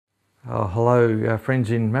Hello, friends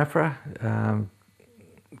in Mafra.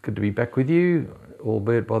 Good to be back with you,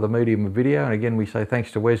 albeit by the medium of video. And again, we say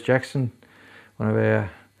thanks to Wes Jackson, one of our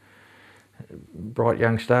bright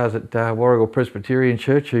young stars at Warrigal Presbyterian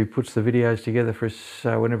Church, who puts the videos together for us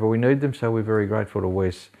whenever we need them. So we're very grateful to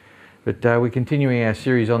Wes. But we're continuing our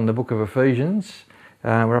series on the book of Ephesians.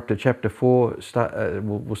 We're up to chapter 4.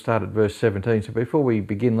 We'll start at verse 17. So before we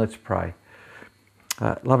begin, let's pray.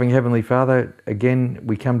 Loving Heavenly Father, again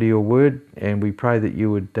we come to your word and we pray that you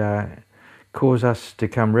would cause us to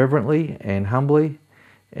come reverently and humbly,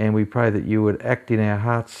 and we pray that you would act in our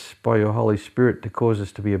hearts by your Holy Spirit to cause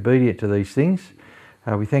us to be obedient to these things.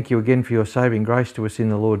 We thank you again for your saving grace to us in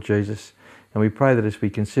the Lord Jesus, and we pray that as we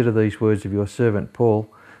consider these words of your servant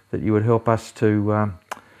Paul, that you would help us to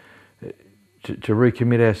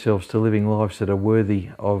recommit ourselves to living lives that are worthy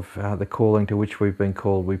of the calling to which we've been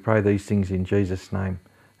called. We pray these things in Jesus' name.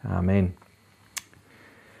 Amen.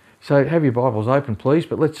 So have your Bibles open, please,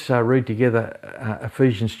 but let's read together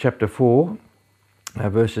Ephesians chapter 4,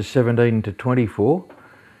 verses 17 to 24.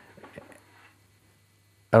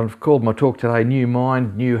 I've called my talk today, New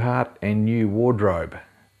Mind, New Heart and New Wardrobe.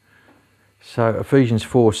 So Ephesians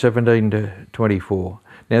 4, 17 to 24.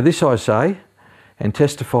 Now this I say, and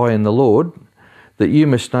testify in the Lord, that you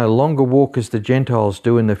must no longer walk as the Gentiles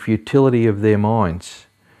do in the futility of their minds.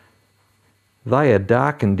 They are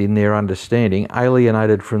darkened in their understanding,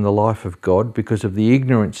 alienated from the life of God because of the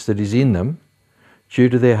ignorance that is in them due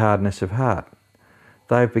to their hardness of heart.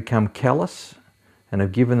 They have become callous and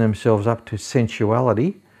have given themselves up to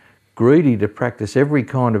sensuality, greedy to practice every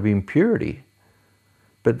kind of impurity.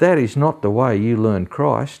 But that is not the way you learned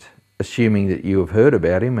Christ, assuming that you have heard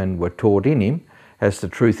about him and were taught in him, as the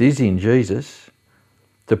truth is in Jesus,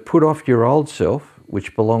 to put off your old self,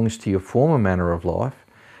 which belongs to your former manner of life,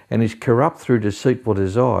 and is corrupt through deceitful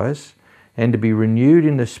desires, and to be renewed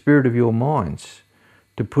in the spirit of your minds,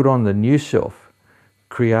 to put on the new self,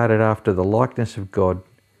 created after the likeness of God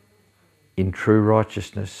in true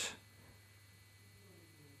righteousness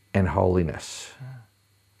and holiness.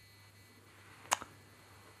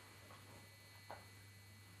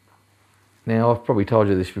 Now, I've probably told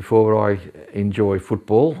you this before, but I enjoy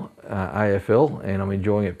football, AFL, and I'm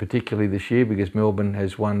enjoying it particularly this year because Melbourne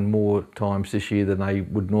has won more times this year than they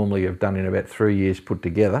would normally have done in about 3 years put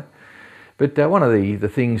together. But one of the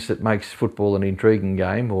things that makes football an intriguing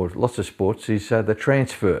game, or lots of sports, is the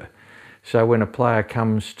transfer. So when a player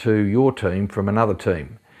comes to your team from another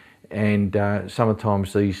team, and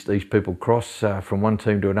sometimes these people cross from one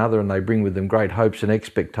team to another and they bring with them great hopes and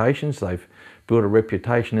expectations. They've built a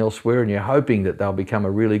reputation elsewhere and you're hoping that they'll become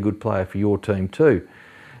a really good player for your team too.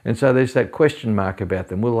 And so there's that question mark about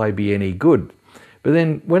them. Will they be any good? But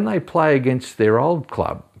then when they play against their old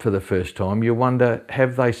club for the first time, you wonder,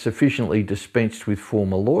 have they sufficiently dispensed with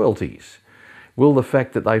former loyalties? Will the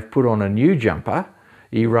fact that they've put on a new jumper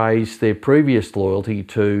erase their previous loyalty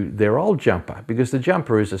to their old jumper? Because the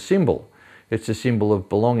jumper is a symbol. It's a symbol of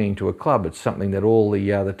belonging to a club. It's something that all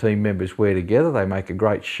the team members wear together. They make a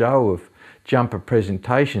great show of jumper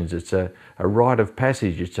presentations. It's a rite of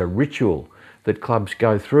passage. It's a ritual that clubs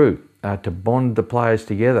go through to bond the players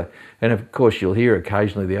together. And of course you'll hear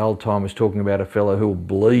occasionally the old timers talking about a fellow who'll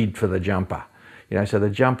bleed for the jumper. So the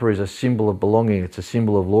jumper is a symbol of belonging. It's a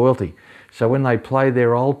symbol of loyalty. So when they play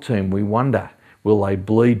their old team, we wonder, will they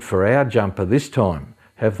bleed for our jumper this time?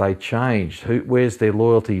 Have they changed? Where's their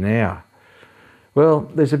loyalty now? Well,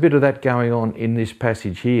 there's a bit of that going on in this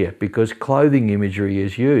passage here because clothing imagery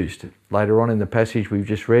is used. Later on in the passage we've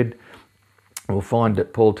just read, we'll find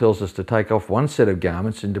that Paul tells us to take off one set of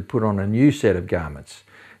garments and to put on a new set of garments,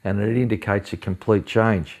 and it indicates a complete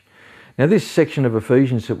change. Now this section of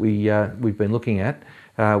Ephesians that we've been looking at,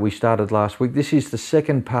 we started last week. This is the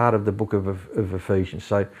second part of the book of Ephesians.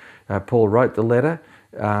 So Paul wrote the letter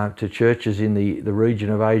to churches in the region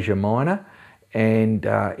of Asia Minor, and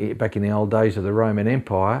back in the old days of the Roman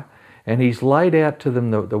Empire, and he's laid out to them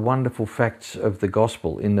the wonderful facts of the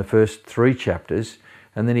gospel in the first 3 chapters,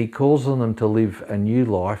 and then he calls on them to live a new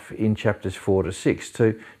life in chapters 4 to 6,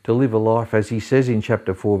 to live a life, as he says in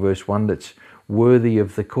chapter 4 verse 1, that's worthy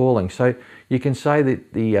of the calling. So you can say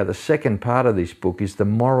that the second part of this book is the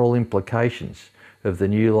moral implications of the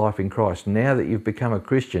new life in Christ. Now that you've become a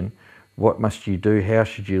Christian, what must you do? How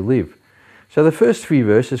should you live? So the first few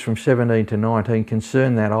verses from 17 to 19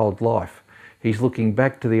 concern that old life. He's looking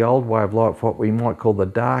back to the old way of life, what we might call the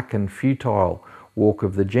dark and futile walk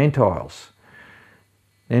of the Gentiles.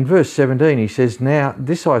 In verse 17 he says, now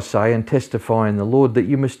this I say and testify in the Lord, that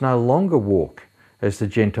you must no longer walk as the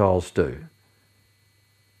Gentiles do.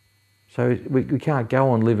 So we can't go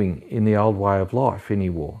on living in the old way of life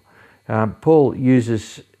anymore. Paul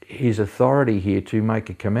uses his authority here to make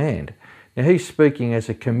a command. Now he's speaking as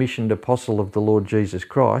a commissioned apostle of the Lord Jesus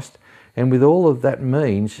Christ, and with all of that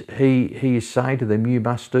means, he is saying to them, you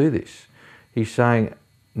must do this. He's saying,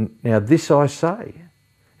 now this I say,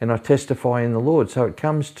 and I testify in the Lord. So it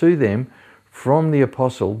comes to them from the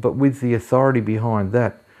apostle, but with the authority behind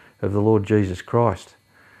that of the Lord Jesus Christ.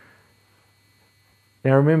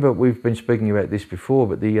 Now remember, we've been speaking about this before,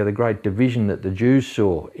 but the great division that the Jews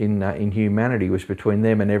saw in humanity was between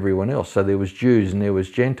them and everyone else. So there was Jews and there was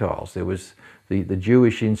Gentiles. There was the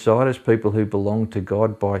Jewish insiders, people who belonged to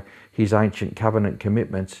God by his ancient covenant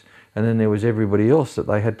commitments, and then there was everybody else that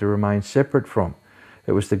they had to remain separate from.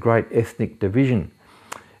 It was the great ethnic division.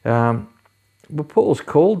 Well, Paul's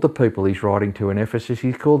called the people he's writing to in Ephesus,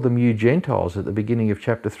 he's called them you Gentiles at the beginning of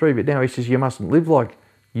chapter 3, but now he says you mustn't live like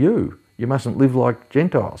you. You mustn't live like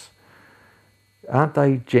Gentiles. Aren't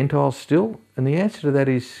they Gentiles still? And the answer to that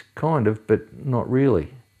is kind of, but not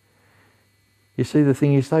really. You see, the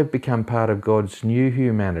thing is, they've become part of God's new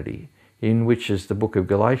humanity, in which, as the book of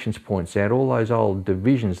Galatians points out, all those old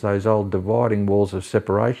divisions, those old dividing walls of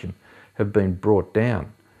separation have been brought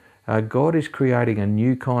down. God is creating a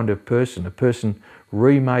new kind of person, a person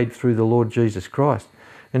remade through the Lord Jesus Christ.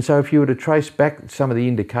 And so if you were to trace back some of the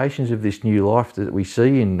indications of this new life that we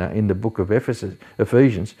see in the book of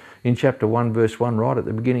Ephesians, in chapter 1, verse 1, right at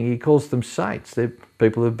the beginning, he calls them saints. They're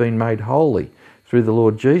people who have been made holy through the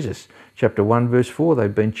Lord Jesus. Chapter 1, verse 4,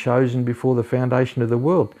 they've been chosen before the foundation of the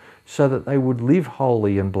world so that they would live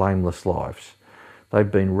holy and blameless lives. They've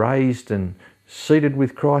been raised and seated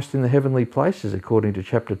with Christ in the heavenly places, according to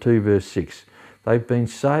chapter 2, verse 6. They've been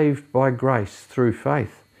saved by grace through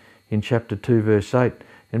faith, in chapter 2, verse 8.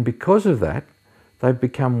 And because of that, they've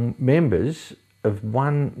become members of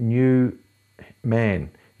one new man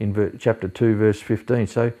in chapter 2, verse 15.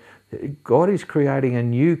 So God is creating a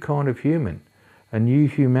new kind of human, a new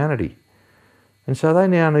humanity. And so they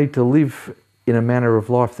now need to live in a manner of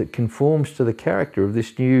life that conforms to the character of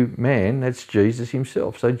this new man, that's Jesus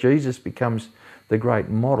himself. So Jesus becomes the great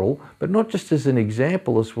model, but not just as an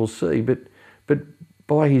example, as we'll see, but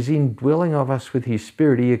by his indwelling of us with his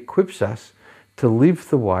Spirit, he equips us to live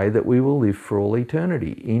the way that we will live for all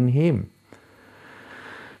eternity in him.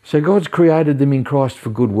 So God's created them in Christ for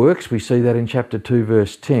good works. We see that in chapter 2,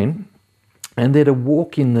 verse 10. And they're to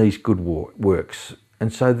walk in these good works.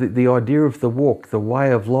 And so the idea of the walk, the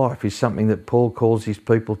way of life, is something that Paul calls his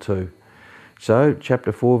people to. So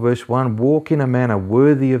chapter 4, verse 1, walk in a manner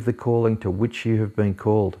worthy of the calling to which you have been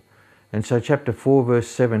called. And so chapter 4, verse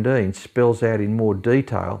 17 spells out in more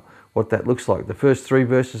detail what that looks like. The first 3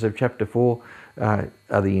 verses of chapter 4 are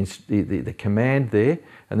the command there,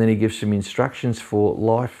 and then he gives some instructions for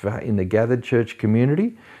life in the gathered church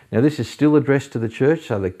community. Now this is still addressed to the church,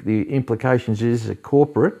 so the implications is a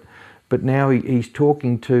corporate, but now he's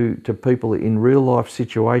talking to people in real life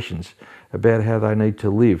situations about how they need to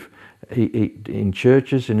live in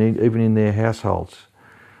churches and even in their households.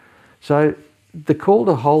 So the call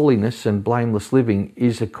to holiness and blameless living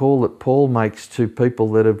is a call that Paul makes to people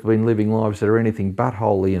that have been living lives that are anything but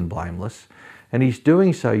holy and blameless. And he's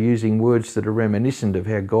doing so using words that are reminiscent of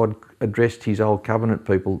how God addressed his old covenant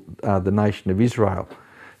people, the nation of Israel.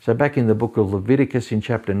 So back in the book of Leviticus in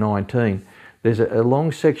chapter 19, there's a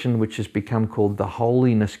long section which has become called the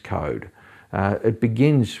Holiness Code. It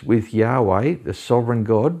begins with Yahweh, the sovereign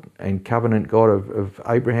God and covenant God of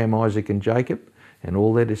Abraham, Isaac and Jacob and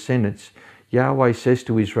all their descendants. Yahweh says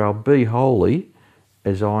to Israel, be holy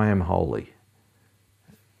as I am holy.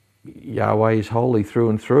 Yahweh is holy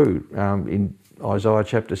through and through. In Isaiah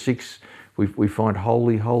chapter 6, we find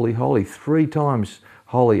holy, holy, holy. 3 times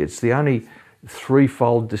holy. It's the only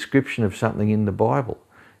threefold description of something in the Bible.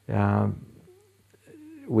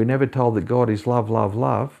 We're never told that God is love, love,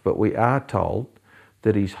 love, but we are told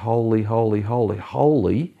that he's holy, holy, holy.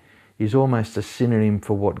 Holy is almost a synonym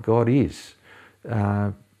for what God is.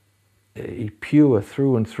 He's pure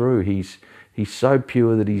through and through. He's so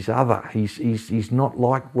pure that he's other. He's not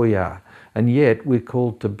like we are. And yet we're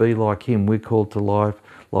called to be like him. We're called to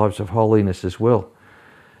lives of holiness as well.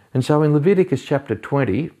 And so in Leviticus chapter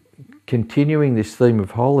 20, continuing this theme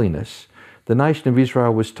of holiness, the nation of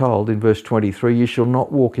Israel was told in verse 23, you shall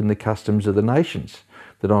not walk in the customs of the nations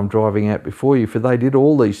that I'm driving out before you, for they did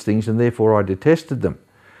all these things and therefore I detested them.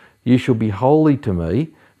 You shall be holy to me,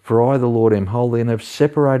 for I, the Lord, am holy and have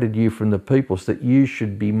separated you from the peoples that you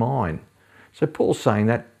should be mine. So Paul's saying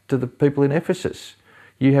that to the people in Ephesus.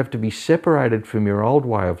 You have to be separated from your old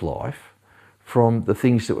way of life, from the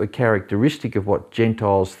things that were characteristic of what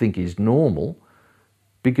Gentiles think is normal,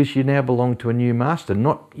 because you now belong to a new master,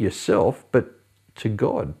 not yourself, but to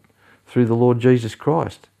God through the Lord Jesus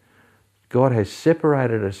Christ. God has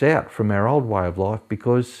separated us out from our old way of life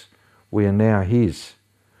because we are now his.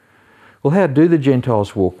 Well, how do the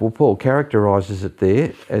Gentiles walk? Well, Paul characterises it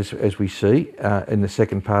there, as we see in the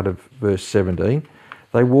second part of verse 17.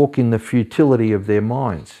 They walk in the futility of their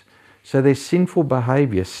minds. So their sinful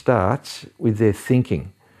behaviour starts with their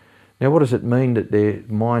thinking. Now, what does it mean that their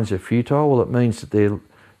minds are futile? Well, it means that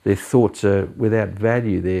their thoughts are without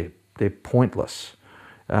value. They're pointless.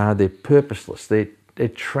 They're purposeless. They're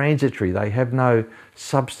transitory. They have no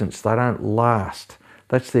substance. They don't last.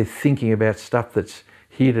 That's their thinking about stuff that's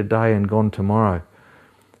here today and gone tomorrow.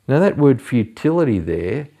 Now, that word futility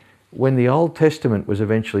there, when the Old Testament was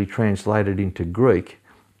eventually translated into Greek,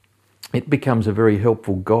 it becomes a very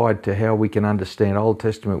helpful guide to how we can understand Old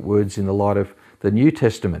Testament words in the light of the New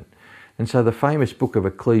Testament. And so the famous book of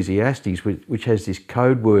Ecclesiastes, which has this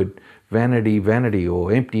code word, vanity, vanity,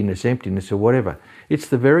 or emptiness, emptiness, or whatever, it's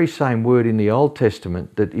the very same word in the Old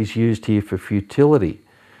Testament that is used here for futility.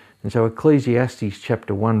 And so Ecclesiastes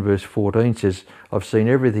chapter 1 verse 14 says, I've seen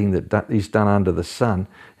everything that is done under the sun,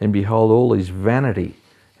 and behold, all is vanity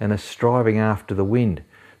and a striving after the wind.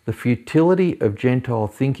 The futility of Gentile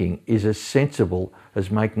thinking is as sensible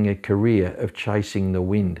as making a career of chasing the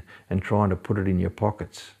wind and trying to put it in your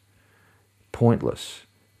pockets. Pointless,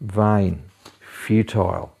 vain,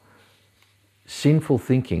 futile. Sinful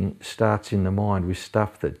thinking starts in the mind with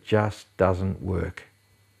stuff that just doesn't work.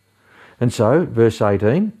 And so, verse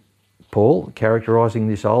 18, Paul, characterising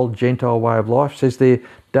this old Gentile way of life, says they're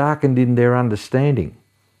darkened in their understanding.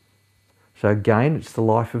 So again, it's the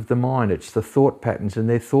life of the mind, it's the thought patterns, and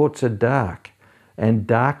their thoughts are dark and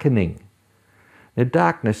darkening. Now,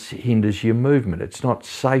 darkness hinders your movement. It's not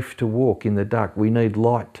safe to walk in the dark. We need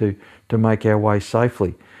light to make our way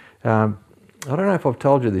safely. I don't know if I've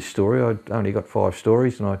told you this story. I've only got 5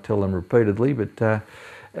 stories and I tell them repeatedly, but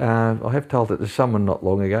I have told it to someone not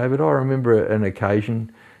long ago. But I remember an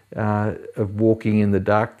occasion of walking in the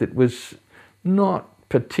dark that was not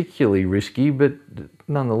particularly risky, but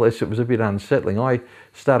nonetheless it was a bit unsettling. I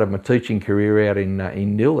started my teaching career out in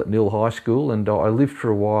Nill, at Nill High School, and I lived for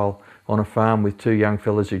a while on a farm with 2 young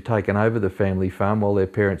fellas who'd taken over the family farm while their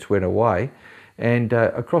parents went away. And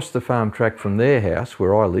across the farm track from their house,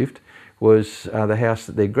 where I lived, was the house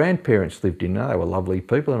that their grandparents lived in. They were lovely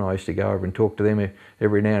people, and I used to go over and talk to them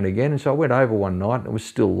every now and again. And so I went over one night, and it was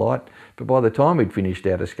still light, but by the time we'd finished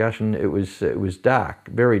our discussion, it was dark,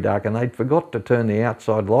 very dark, and they'd forgot to turn the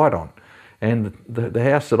outside light on. And the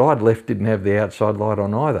house that I'd left didn't have the outside light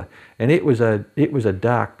on either. And it was a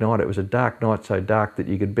dark night. It was a dark night, so dark that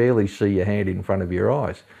you could barely see your hand in front of your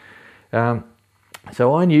eyes.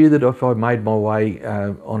 So I knew that if I made my way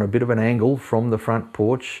on a bit of an angle from the front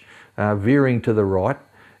porch, veering to the right,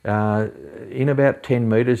 in about 10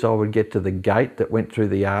 metres I would get to the gate that went through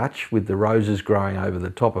the arch with the roses growing over the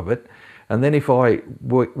top of it. And then if I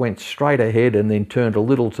went straight ahead and then turned a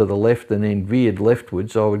little to the left and then veered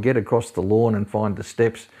leftwards, I would get across the lawn and find the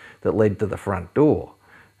steps that led to the front door.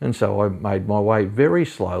 And so I made my way very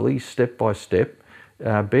slowly, step by step,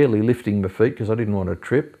 barely lifting my feet because I didn't want to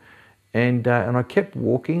trip. And I kept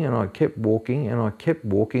walking and I kept walking and I kept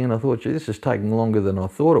walking, and I thought, gee, this is taking longer than I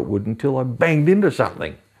thought it would, until I banged into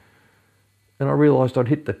something. And I realised I'd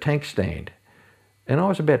hit the tank stand. And I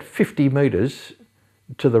was about 50 metres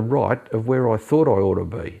to the right of where I thought I ought to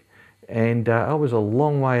be. And I was a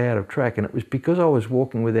long way out of track, and it was because I was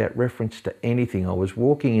walking without reference to anything. I was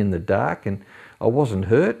walking in the dark, and I wasn't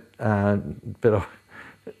hurt, but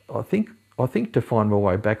I think to find my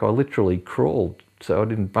way back I literally crawled, so I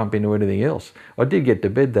didn't bump into anything else. I did get to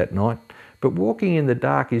bed that night, but walking in the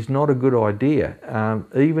dark is not a good idea,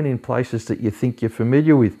 even in places that you think you're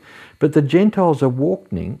familiar with. But the Gentiles are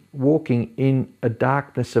walking in a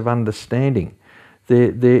darkness of understanding.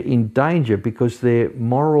 They're in danger because their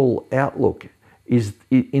moral outlook is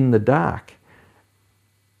in the dark.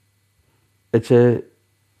 To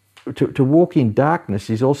walk in darkness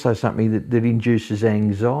is also something that induces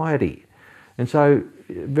anxiety. And so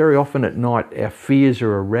very often at night our fears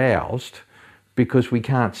are aroused because we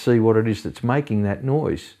can't see what it is that's making that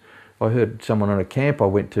noise. I heard someone on a camp I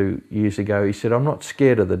went to years ago, he said, I'm not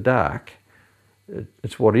scared of the dark,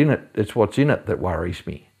 it's what's in it that worries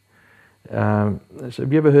me. So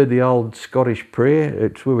have you ever heard the old Scottish prayer?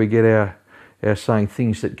 It's where we get our saying,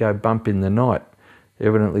 things that go bump in the night.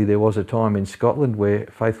 Evidently there was a time in Scotland where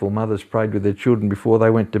faithful mothers prayed with their children before they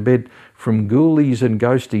went to bed, from ghoulies and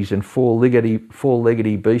ghosties and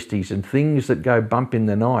four-leggedy beasties and things that go bump in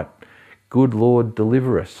the night. Good Lord,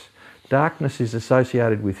 deliver us. Darkness is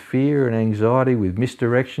associated with fear and anxiety, with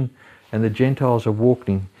misdirection, and the Gentiles are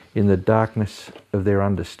walking in the darkness of their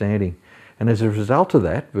understanding. And as a result of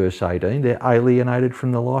that, verse 18, they're alienated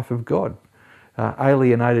from the life of God.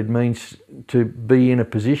 Alienated means to be in a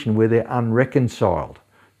position where they're unreconciled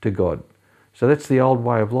to God. So that's the old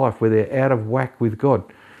way of life, where they're out of whack with God.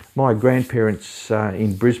 My grandparents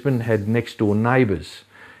in Brisbane had next door neighbours,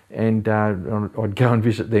 and I'd go and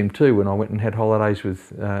visit them too when I went and had holidays with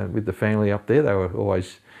the family up there. They were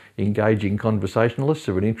always engaging conversationalists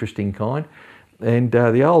of an interesting kind. And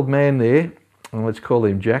the old man there, and let's call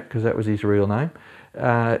him Jack because that was his real name,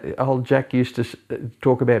 old Jack used to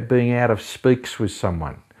talk about being out of speaks with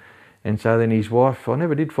someone. And so then his wife, I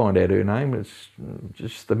never did find out her name, it's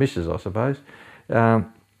just the missus, I suppose.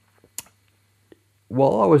 While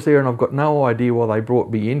I was there, and I've got no idea why they brought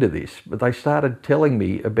me into this, but they started telling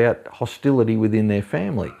me about hostility within their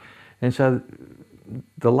family. And so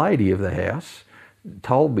the lady of the house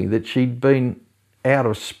told me that she'd been out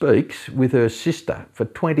of speaks with her sister for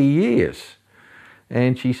 20 years.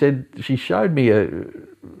 And she said, she showed me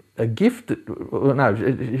a gift. Well, no,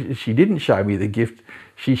 she didn't show me the gift.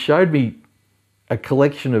 She showed me a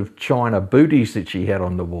collection of china booties that she had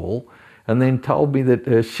on the wall, and then told me that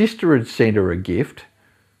her sister had sent her a gift.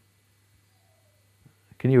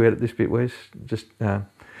 Can you edit this bit, Wes?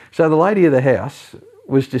 So the lady of the house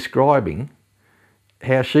was describing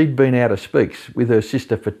how she'd been out of speaks with her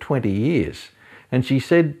sister for 20 years. And she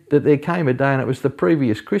said that there came a day, and it was the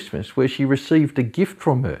previous Christmas, where she received a gift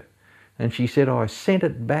from her. And she said, I sent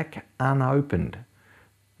it back unopened.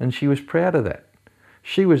 And she was proud of that.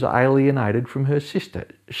 She was alienated from her sister.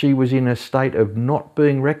 She was in a state of not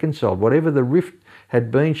being reconciled. Whatever the rift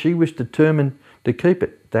had been, she was determined to keep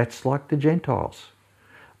it. That's like the Gentiles,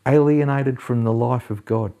 alienated from the life of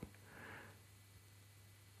God.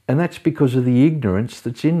 And that's because of the ignorance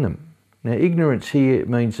that's in them. Now, ignorance here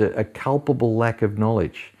means a culpable lack of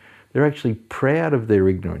knowledge. They're actually proud of their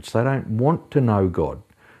ignorance. They don't want to know God.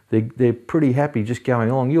 They're pretty happy just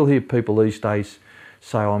going along. You'll hear people these days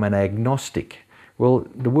say, I'm an agnostic. Well,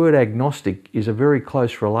 the word agnostic is a very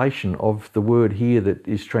close relation of the word here that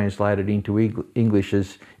is translated into English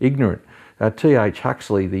as ignorant. T.H.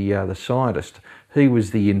 Huxley, the scientist, he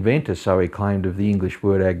was the inventor, so he claimed, of the English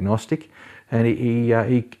word agnostic. And he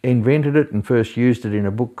invented it and first used it in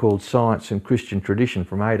a book called Science and Christian Tradition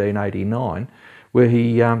from 1889, where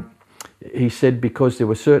he said because there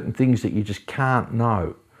were certain things that you just can't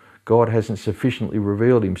know, God hasn't sufficiently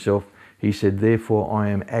revealed himself, he said, therefore I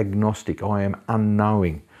am agnostic, I am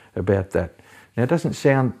unknowing about that. Now it doesn't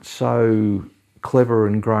sound so clever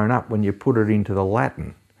and grown up when you put it into the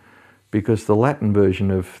Latin, because the Latin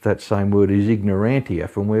version of that same word is ignorantia,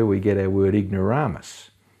 from where we get our word ignoramus.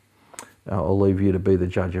 I'll leave you to be the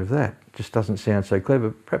judge of that. It just doesn't sound so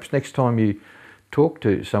clever. Perhaps next time you talk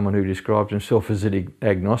to someone who describes himself as an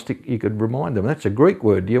agnostic, you could remind them, that's a Greek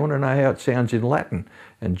word. Do you want to know how it sounds in Latin?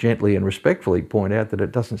 And gently and respectfully point out that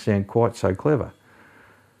it doesn't sound quite so clever.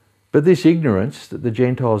 But this ignorance that the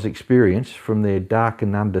Gentiles experience from their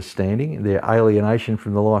darkened understanding, their alienation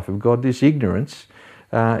from the life of God, this ignorance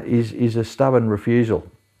is a stubborn refusal.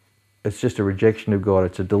 It's just a rejection of God.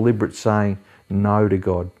 It's a deliberate saying no to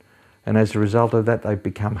God. And as a result of that, they've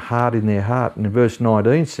become hard in their heart. And verse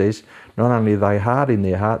 19 says, not only are they hard in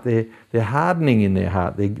their heart, they're hardening in their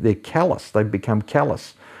heart. They're callous. They've become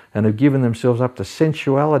callous and have given themselves up to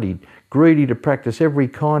sensuality, greedy to practice every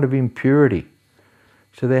kind of impurity.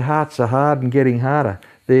 So their hearts are hard and getting harder.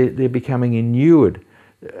 They're becoming inured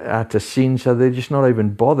to sin, so they're just not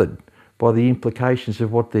even bothered by the implications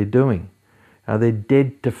of what they're doing. They're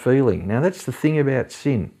dead to feeling. Now that's the thing about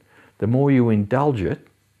sin. The more you indulge it,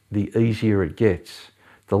 the easier it gets,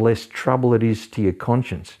 the less trouble it is to your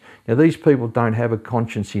conscience. Now these people don't have a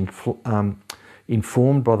conscience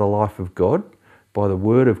informed by the life of God, by the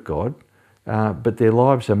Word of God, but their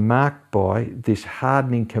lives are marked by this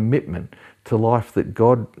hardening commitment to life that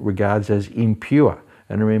God regards as impure.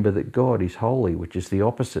 And remember that God is holy, which is the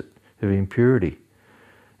opposite of impurity.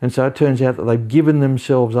 And so it turns out that they've given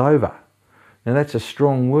themselves over. Now that's a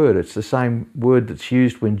strong word. It's the same word that's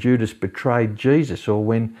used when Judas betrayed Jesus or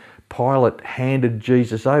when Pilate handed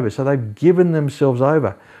Jesus over. So they've given themselves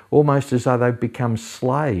over, almost as though they've become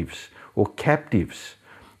slaves or captives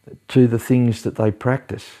to the things that they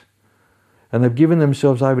practice. And they've given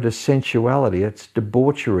themselves over to sensuality. It's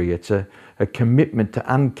debauchery. It's a commitment to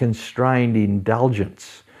unconstrained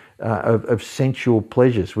indulgence of sensual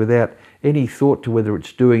pleasures without any thought to whether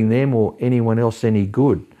it's doing them or anyone else any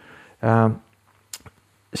good.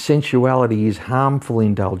 Sensuality is harmful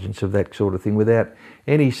indulgence of that sort of thing without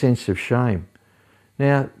any sense of shame.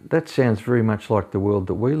 Now, that sounds very much like the world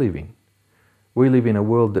that we live in. We live in a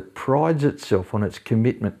world that prides itself on its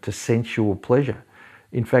commitment to sensual pleasure.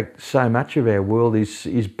 In fact, so much of our world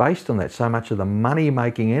is based on that. So much of the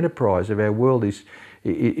money-making enterprise of our world is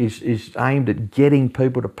aimed at getting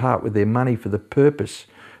people to part with their money for the purpose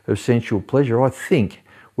of sensual pleasure. I think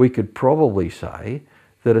we could probably say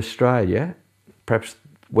that Australia, perhaps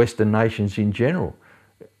Western nations in general,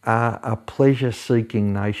 are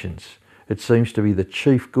pleasure-seeking nations. It seems to be the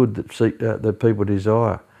chief good that people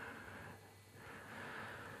desire.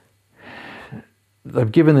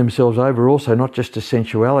 They've given themselves over also not just to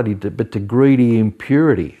sensuality, but to greedy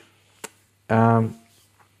impurity. They've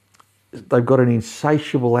got an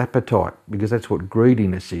insatiable appetite, because that's what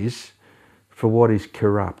greediness is, for what is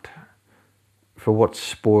corrupt, for what's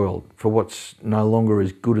spoiled, for what's no longer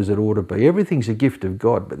as good as it ought to be. Everything's a gift of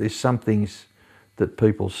God, but there's some things that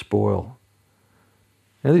people spoil.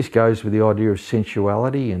 Now this goes with the idea of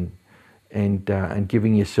sensuality and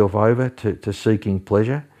giving yourself over to seeking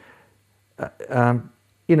pleasure.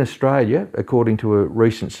 In Australia, according to a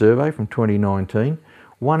recent survey from 2019,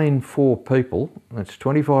 1 in 4 people, that's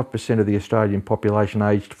 25% of the Australian population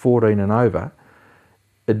aged 14 and over,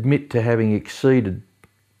 admit to having exceeded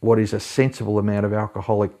what is a sensible amount of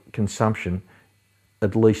alcoholic consumption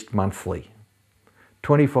at least monthly.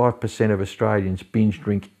 25% of Australians binge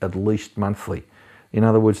drink at least monthly. In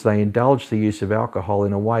other words, they indulge the use of alcohol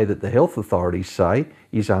in a way that the health authorities say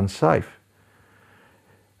is unsafe.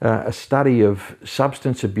 A study of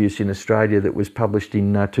substance abuse in Australia that was published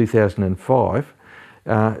in 2005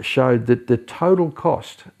 showed that the total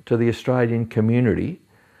cost to the Australian community,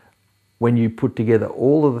 when you put together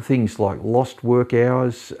all of the things like lost work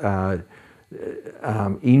hours,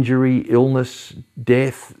 injury, illness,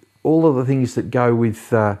 death, all of the things that go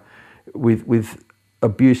with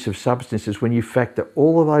abuse of substances, when you factor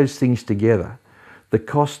all of those things together, the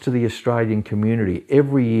cost to the Australian community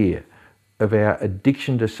every year of our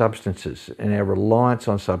addiction to substances and our reliance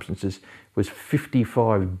on substances was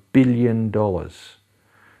 $55 billion.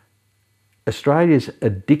 Australia's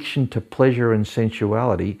addiction to pleasure and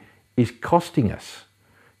sensuality is costing us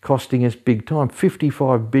big time,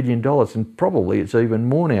 $55 billion, and probably it's even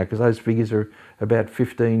more now because those figures are about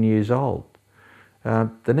 15 years old.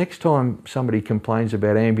 The next time somebody complains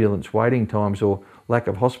about ambulance waiting times or lack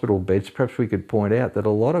of hospital beds, perhaps we could point out that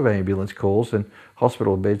a lot of ambulance calls and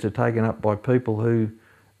hospital beds are taken up by people who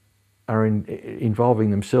are involving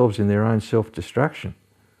themselves in their own self-destruction.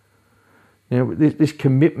 Now, this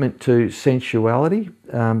commitment to sensuality,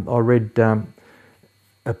 I read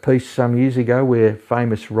a piece some years ago where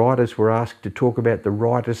famous writers were asked to talk about the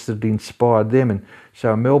writers that inspired them, and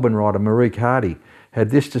so a Melbourne writer, Marique Hardy, had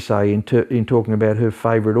this to say in talking about her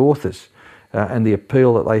favourite authors and the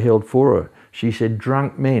appeal that they held for her. She said,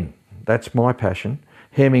 "Drunk men, that's my passion.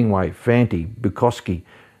 Hemingway, Fanti, Bukowski."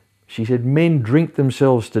 She said, "Men drink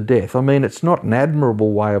themselves to death. I mean, it's not an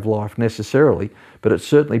admirable way of life necessarily, but it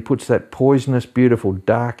certainly puts that poisonous, beautiful,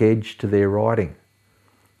 dark edge to their writing."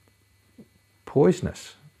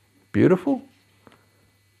 Poisonous, beautiful,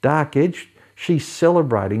 dark edge. She's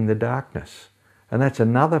celebrating the darkness. And that's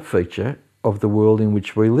another feature of the world in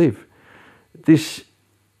which we live. This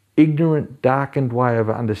ignorant, darkened way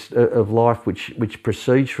of life which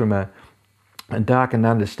proceeds from a darkened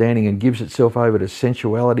understanding and gives itself over to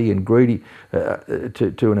sensuality and greedy,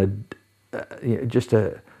 just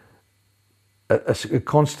a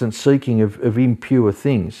constant seeking of impure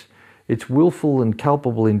things. It's willful and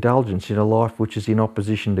culpable indulgence in a life which is in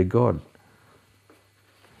opposition to God.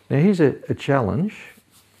 Now here's a challenge.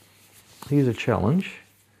 Here's a challenge.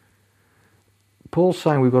 Paul's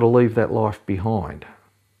saying we've got to leave that life behind.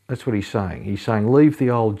 That's what he's saying. He's saying leave the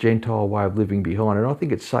old Gentile way of living behind. And I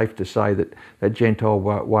think it's safe to say that that Gentile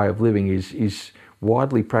way of living is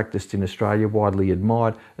widely practiced in Australia, widely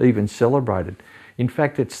admired, even celebrated. In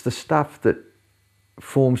fact, it's the stuff that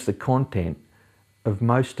forms the content of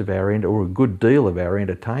most of our, or a good deal of our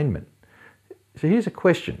entertainment. So here's a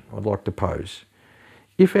question I'd like to pose.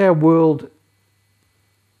 If our world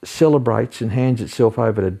celebrates and hands itself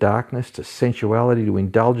over to darkness, to sensuality, to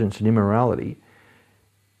indulgence and immorality,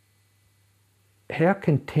 how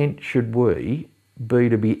content should we be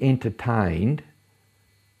to be entertained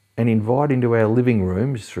and invited into our living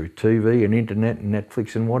rooms through TV and internet and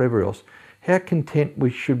Netflix and whatever else? How content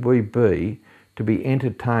should we be to be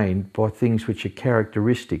entertained by things which are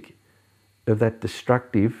characteristic of that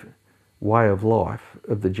destructive way of life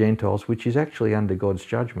of the Gentiles, which is actually under God's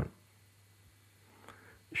judgment?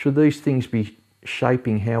 Should these things be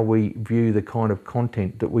shaping how we view the kind of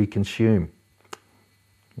content that we consume? I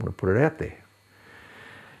want to put it out there.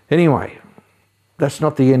 Anyway, that's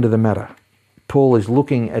not the end of the matter. Paul is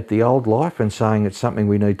looking at the old life and saying it's something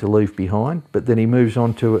we need to leave behind, but then he moves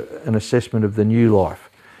on to an assessment of the new life.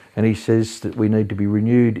 And he says that we need to be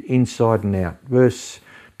renewed inside and out. Verse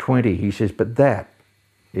 20, he says, but that,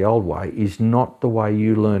 the old way, is not the way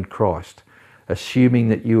you learned Christ, assuming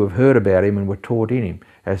that you have heard about him and were taught in him,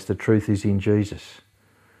 as the truth is in Jesus.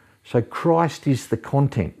 So Christ is the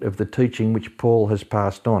content of the teaching which Paul has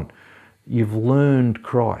passed on. You've learned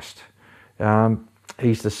Christ.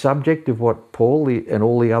 He's the subject of what Paul and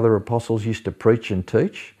all the other apostles used to preach and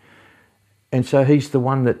teach. And so he's the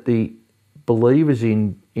one that the believers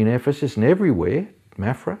in Ephesus and everywhere,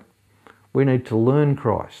 Maphra, we need to learn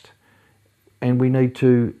Christ. And we need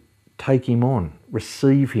to take him on,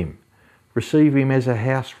 receive him. Receive him as a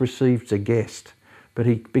house receives a guest, but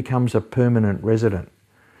he becomes a permanent resident.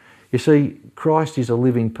 You see, Christ is a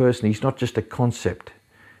living person. He's not just a concept.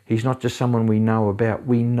 He's not just someone we know about.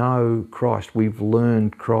 We know Christ. We've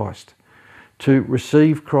learned Christ. To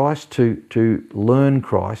receive Christ, to learn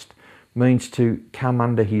Christ, means to come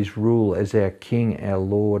under his rule as our King, our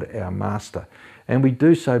Lord, our Master. And we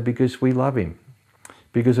do so because we love him,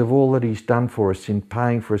 because of all that he's done for us in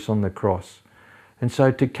paying for us on the cross. And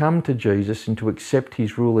so to come to Jesus and to accept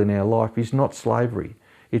his rule in our life is not slavery.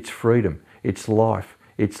 It's freedom. It's life.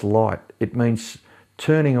 It's light. It means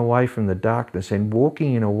turning away from the darkness and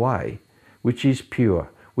walking in a way which is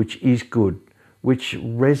pure, which is good, which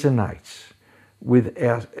resonates with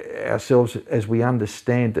ourselves as we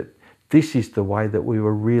understand that this is the way that we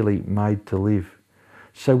were really made to live.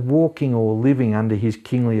 So walking or living under his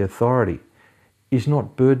kingly authority is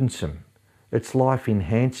not burdensome. It's life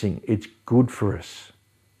enhancing. It's good for us.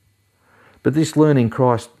 But this learning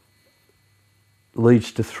Christ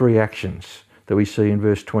leads to three actions that we see in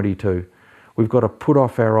verse 22. We've got to put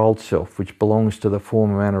off our old self, which belongs to the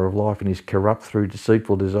former manner of life and is corrupt through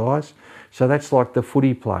deceitful desires. So that's like the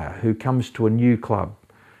footy player who comes to a new club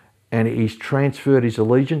and he's transferred his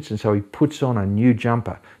allegiance, and so he puts on a new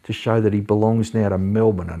jumper to show that he belongs now to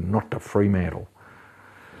Melbourne and not to Fremantle.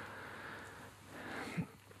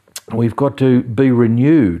 We've got to be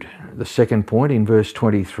renewed, the second point in verse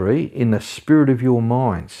 23, in the spirit of your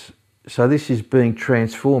minds. So this is being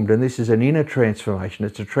transformed, and this is an inner transformation.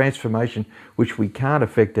 It's a transformation which we can't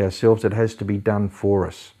affect ourselves. It has to be done for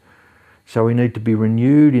us. So we need to be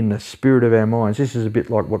renewed in the spirit of our minds. This is a bit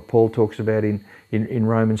like what Paul talks about in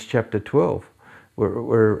Romans chapter 12,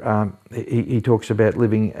 where he talks about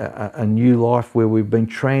living a new life where we've been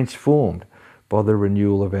transformed by the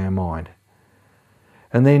renewal of our mind.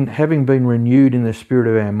 And then, having been renewed in the spirit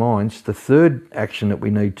of our minds, the third action that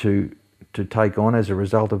we need to take on as a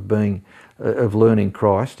result of learning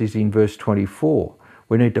Christ is in verse 24.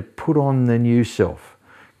 We need to put on the new self,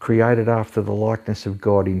 created after the likeness of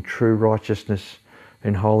God in true righteousness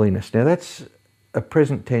and holiness. Now that's a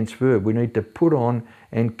present tense verb. We need to put on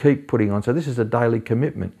and keep putting on. So this is a daily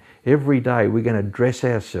commitment. Every day we're going to dress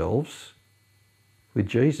ourselves with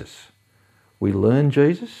Jesus. We learn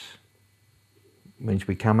Jesus, means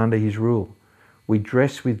we come under his rule. We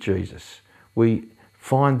dress with Jesus. We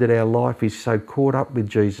find that our life is so caught up with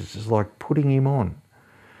Jesus, it's like putting him on.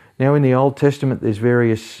 Now in the Old Testament there's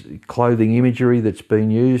various clothing imagery that's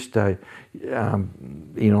been used. In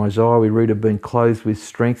Isaiah we read of being clothed with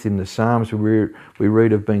strength. In the Psalms we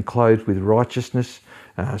read of being clothed with righteousness.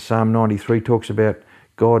 Psalm 93 talks about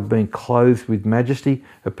God being clothed with majesty.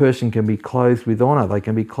 A person can be clothed with honour. They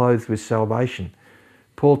can be clothed with salvation.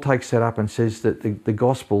 Paul takes that up and says that the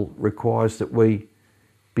gospel requires that we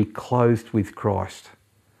be clothed with Christ.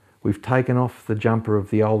 We've taken off the jumper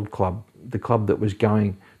of the old club, the club that was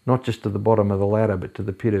going not just to the bottom of the ladder but to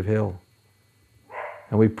the pit of hell.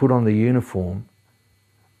 And we put on the uniform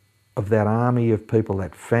of that army of people,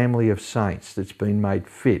 that family of saints that's been made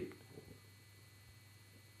fit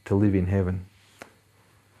to live in heaven.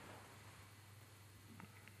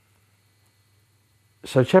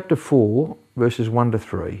 So chapter 4, verses 1 to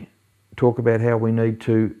 3, talk about how we need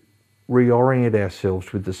to reorient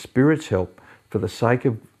ourselves with the Spirit's help for the sake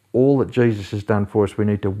of all that Jesus has done for us. We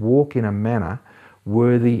need to walk in a manner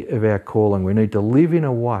worthy of our calling. We need to live in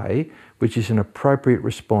a way which is an appropriate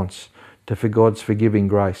response for God's forgiving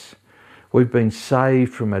grace. We've been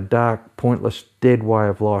saved from a dark, pointless, dead way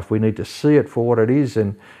of life. We need to see it for what it is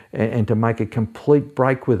and to make a complete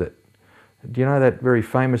break with it. Do you know that very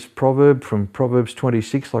famous proverb from Proverbs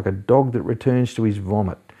 26, like a dog that returns to his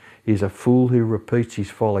vomit is a fool who repeats his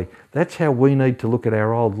folly? That's how we need to look at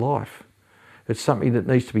our old life. It's something that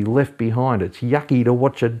needs to be left behind. It's yucky to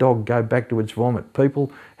watch a dog go back to its vomit.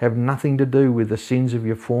 People have nothing to do with the sins of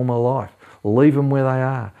your former life. Leave them where they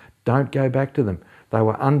are. Don't go back to them. They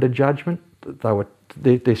were under judgment.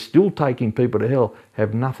 They're still taking people to hell.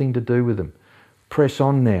 Have nothing to do with them. Press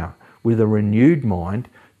on now with a renewed mind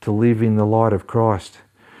to live in the light of Christ.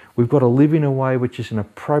 We've got to live in a way which is an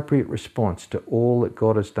appropriate response to all that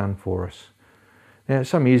God has done for us. Now,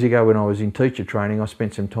 some years ago when I was in teacher training, I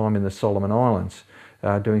spent some time in the Solomon Islands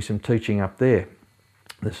doing some teaching up there.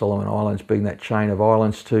 The Solomon Islands being that chain of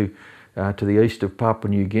islands to the east of Papua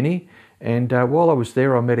New Guinea. And while I was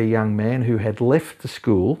there, I met a young man who had left the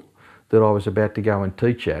school that I was about to go and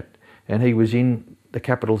teach at, and he was in the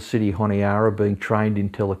capital city, Honiara, being trained in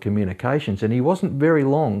telecommunications, and he wasn't very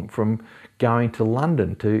long from going to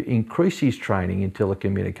London to increase his training in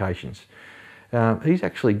telecommunications. He's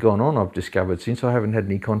actually gone on, I've discovered since. I haven't had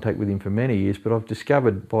any contact with him for many years, but I've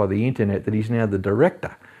discovered by the internet that he's now the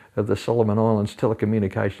director of the Solomon Islands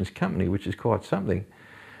Telecommunications Company, which is quite something.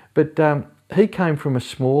 But he came from a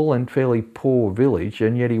small and fairly poor village,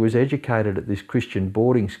 and yet he was educated at this Christian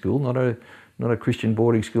boarding school, not a Christian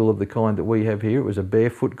boarding school of the kind that we have here. It was a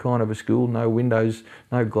barefoot kind of a school, no windows,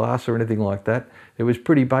 no glass or anything like that. It was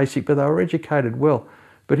pretty basic, but they were educated well.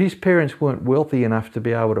 But his parents weren't wealthy enough to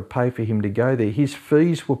be able to pay for him to go there. His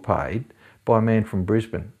fees were paid by a man from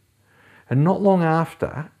Brisbane. And not long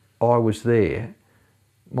after I was there,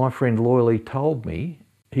 my friend loyally told me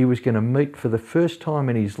he was going to meet for the first time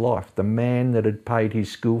in his life the man that had paid his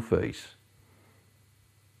school fees.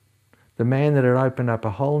 The man that had opened up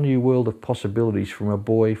a whole new world of possibilities from a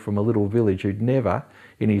boy from a little village who'd never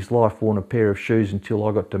in his life worn a pair of shoes until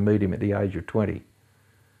I got to meet him at the age of 20.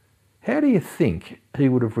 How do you think he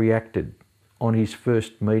would have reacted on his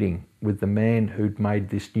first meeting with the man who'd made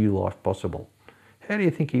this new life possible? How do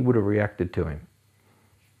you think he would have reacted to him?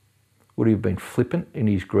 Would he have been flippant in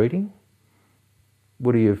his greeting?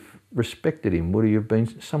 Would he have respected him? Would he have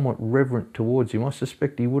been somewhat reverent towards him? I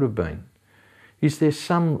suspect he would have been. Is there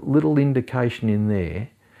some little indication in there,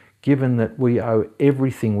 given that we owe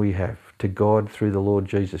everything we have to God through the Lord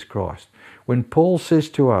Jesus Christ? When Paul says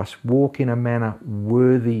to us, walk in a manner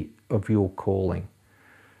worthy of your calling,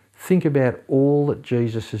 think about all that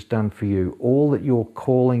Jesus has done for you, all that your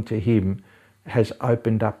calling to him has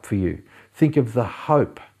opened up for you. Think of the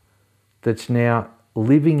hope that's now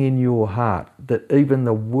living in your heart, that even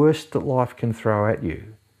the worst that life can throw at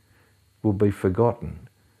you will be forgotten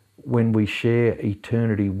when we share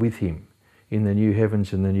eternity with him in the new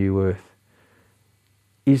heavens and the new earth.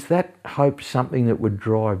 Is that hope something that would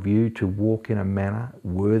drive you to walk in a manner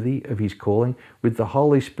worthy of his calling, with the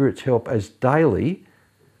Holy Spirit's help, as daily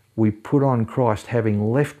we put on Christ,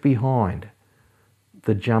 having left behind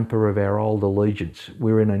the jumper of our old allegiance?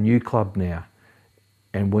 We're in a new club now,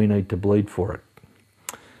 and we need to bleed for it.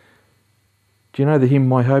 Do you know the hymn,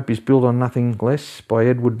 My Hope is Built on Nothing Less, by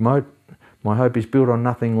Edward Mote? My hope is built on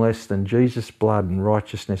nothing less than Jesus' blood and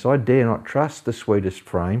righteousness. I dare not trust the sweetest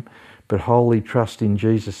frame, but wholly trust in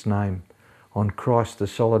Jesus' name. On Christ the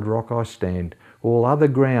solid rock I stand. All other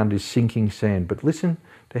ground is sinking sand. But listen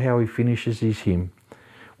to how he finishes his hymn.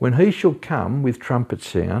 When he shall come with trumpet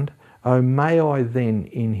sound, oh, may I then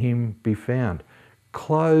in him be found,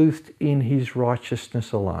 clothed in his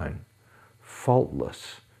righteousness alone,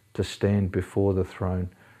 faultless to stand before the throne.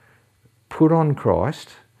 Put on Christ.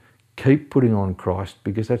 Keep putting on Christ,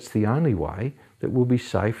 because that's the only way that we'll be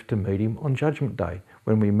safe to meet him on Judgment Day.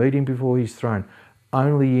 When we meet him before his throne,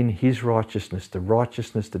 only in his righteousness, the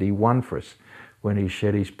righteousness that he won for us when he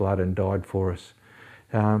shed his blood and died for us.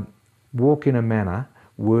 Walk in a manner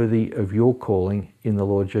worthy of your calling in the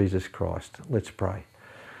Lord Jesus Christ. Let's pray.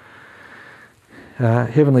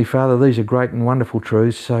 Heavenly Father, these are great and wonderful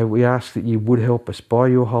truths, so we ask that you would help us by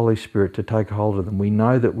your Holy Spirit to take hold of them. We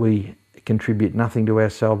know that we contribute nothing to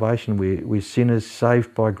our salvation. We're sinners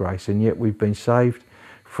saved by grace, and yet we've been saved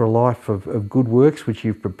for a life of good works which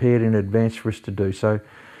you've prepared in advance for us to do. So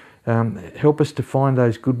help us to find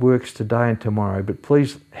those good works today and tomorrow, but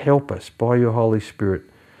please help us by your Holy Spirit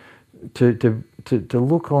to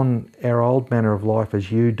look on our old manner of life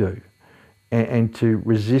as you do, and to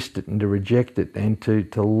resist it and to reject it and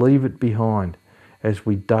to leave it behind as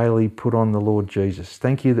we daily put on the Lord Jesus.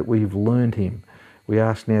 Thank you that we've learned him. We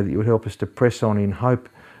ask now that you would help us to press on in hope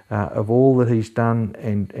of all that he's done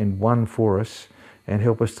and won for us, and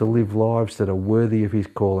help us to live lives that are worthy of his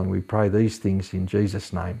calling. We pray these things in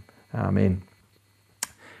Jesus' name. Amen.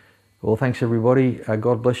 Well, thanks everybody.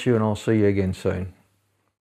 God bless you, and I'll see you again soon.